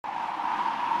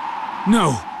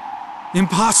No!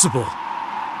 Impossible!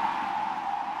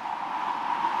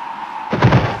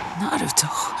 Naruto...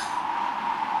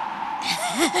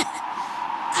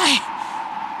 I...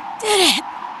 did it!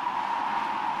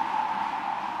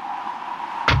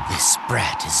 This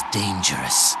brat is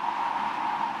dangerous.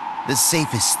 The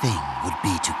safest thing would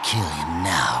be to kill him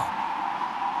now.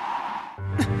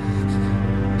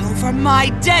 Over my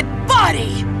dead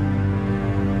body!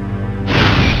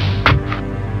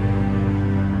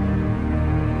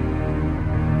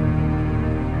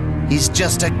 He's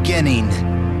just a genin.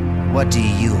 What do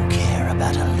you care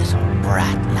about a little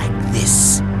brat like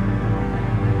this?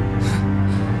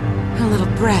 A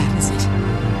little brat, is it?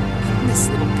 This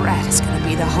little brat is gonna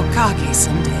be the Hokage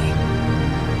someday.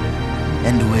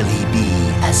 And will he be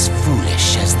as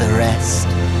foolish as the rest?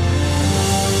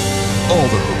 All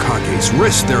the Hokages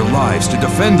risked their lives to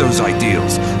defend those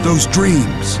ideals, those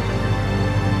dreams.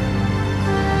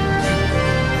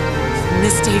 From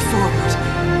this day forward,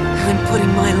 I'm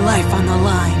putting my life on the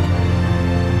line.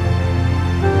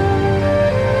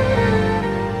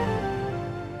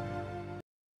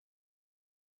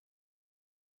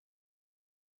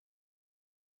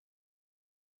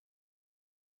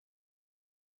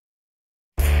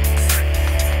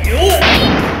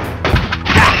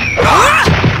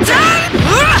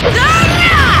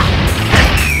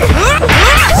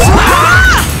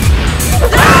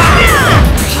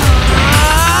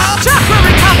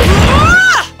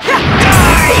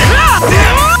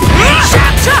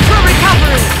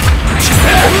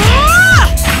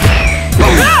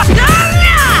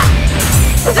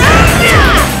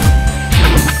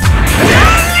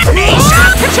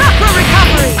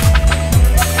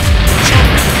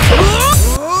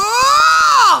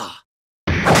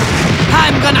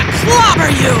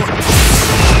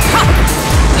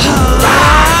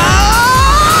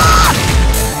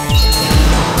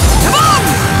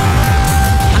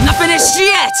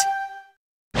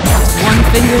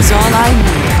 Finger's all I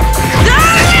need.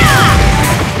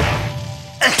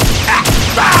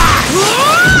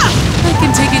 I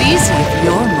can take it easy if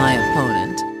you're my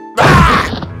opponent.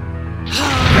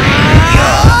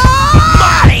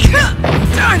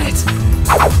 Darn it!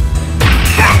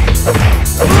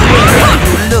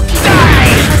 Look, try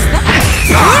this!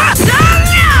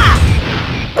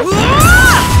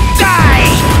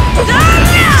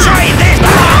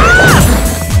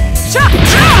 Chop!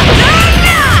 Try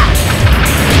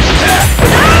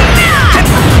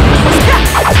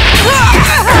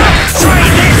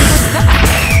this!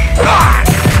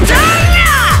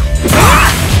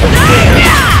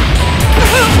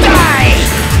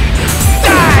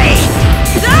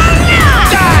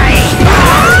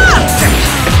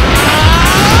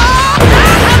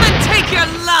 Come and take your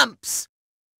lumps!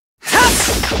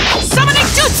 Summoning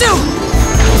Jutsu!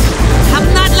 I'm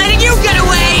not letting you get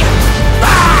away!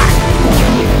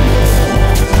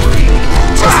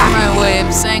 Just my way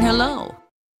of saying hello.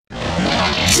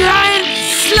 Giant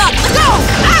slug! Go!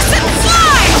 Acid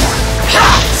slide!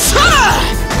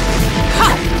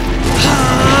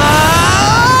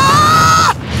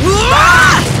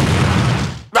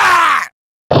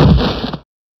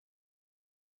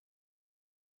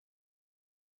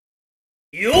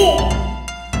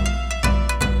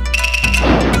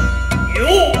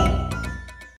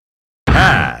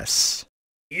 Pass.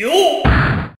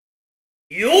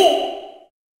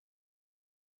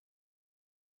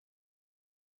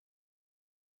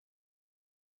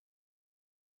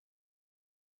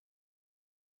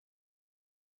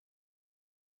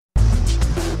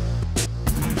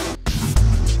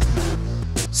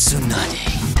 Tsunade,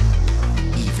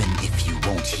 even if you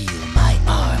won't heal my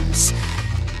arms,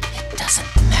 it doesn't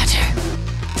matter.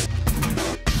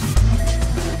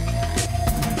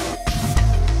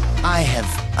 I have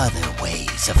other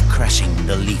ways of crushing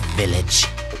the Leaf Village.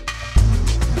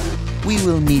 We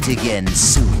will meet again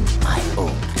soon, my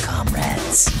old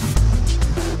comrades.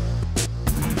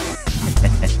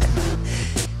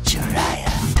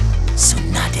 Jiraiya,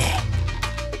 Tsunade.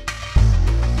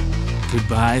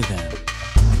 Goodbye, then.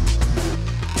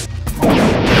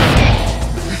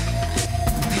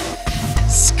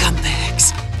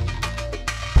 Scumbags.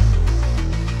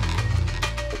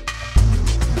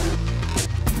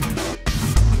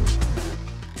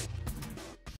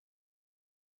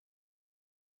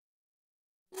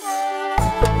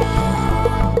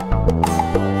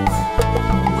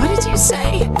 What did you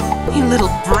say, you little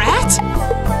brat?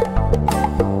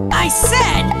 I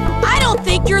said, I don't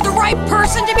think you're the right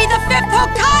person to be the 5th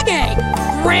Hokage,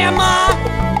 Grandma!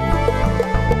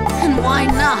 And why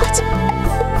not?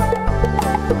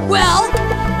 Well,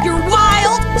 you're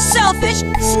wild, selfish,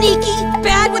 sneaky,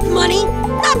 bad with money,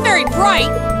 not very bright.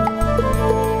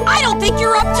 I I don't think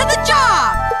you're up to the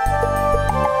job!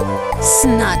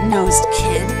 Snot-nosed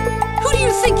kid. Who do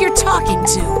you think you're talking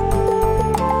to?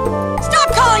 Stop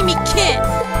calling me kid!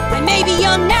 I may be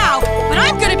young now, but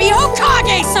I'm gonna be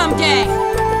Hokage someday!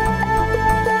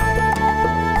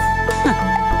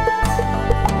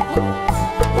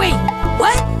 Wait,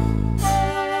 what?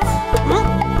 Huh?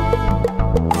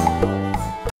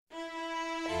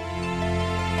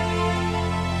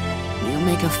 You'll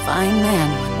make a fine man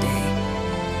one day.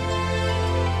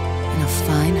 And a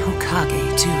fine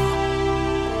Hokage, too.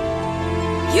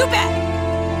 You bet!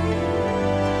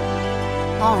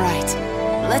 All right,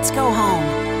 let's go home.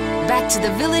 Back to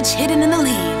the village hidden in the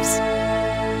leaves.